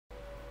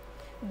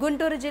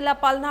గుంటూరు జిల్లా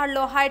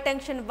పల్నాడులో high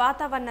tension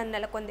వాతావరణం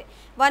నెలకొంది.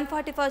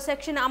 144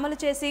 సెక్షన్ అమలు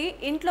చేసి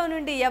ఇంట్లో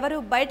నుండి ఎవరూ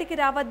బయటికి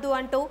రావద్దు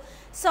అంటూ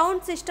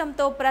సౌండ్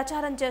సిస్టంతో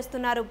ప్రచారం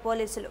చేస్తున్నారు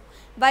పోలీసులు.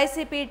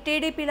 వైసీపీ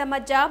టీడీపీల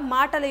మధ్య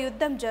మాటల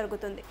యుద్ధం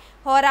జరుగుతుంది.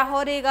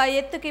 హోరాహోరీగా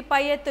ఎత్తుకి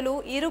పై ఎత్తులు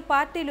ఇరు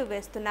పార్టీలు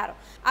వేస్తున్నారు.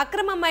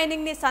 అక్రమ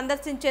మైనింగ్ ని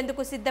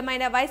సందర్శించేందుకు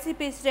సిద్ధమైన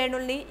వైసీపీ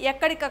శ్రేణుల్ని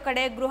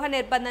ఎక్కడికక్కడే గృహ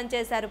నిర్బంధం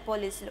చేశారు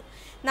పోలీసులు.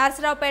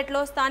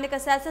 నర్సరావుపేటలో స్థానిక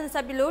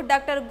శాసనసభ్యులు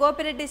డాక్టర్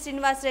గోపిరెడ్డి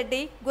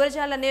శ్రీనివాసరెడ్డి,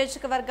 గురజాల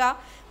నియోజకవర్గ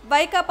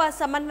వైకాపా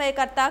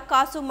సమన్వయకర్త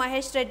కాసు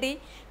మహేష్ రెడ్డి,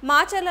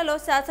 మాచర్లలో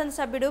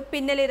శాసనసభ్యుడు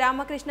పిన్నెలి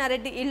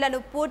రామకృష్ణారెడ్డి ఇళ్లను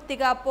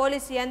పూర్తిగా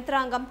పోలీసు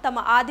యంత్రాంగం తమ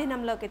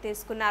ఆధీనంలోకి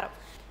తీసుకున్నారు.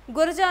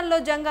 గురజాల్లో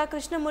జంగా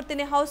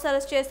కృష్ణమూర్తిని హౌస్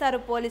అరెస్ట్ చేశారు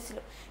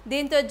పోలీసులు.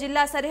 దీంతో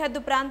జిల్లా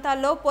సరిహద్దు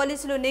ప్రాంతాల్లో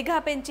పోలీసులు నిఘా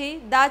పెంచి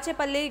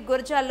దాచేపల్లి,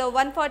 గురజాల్లో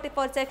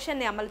 144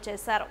 సెక్షన్ ని అమలు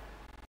చేశారు.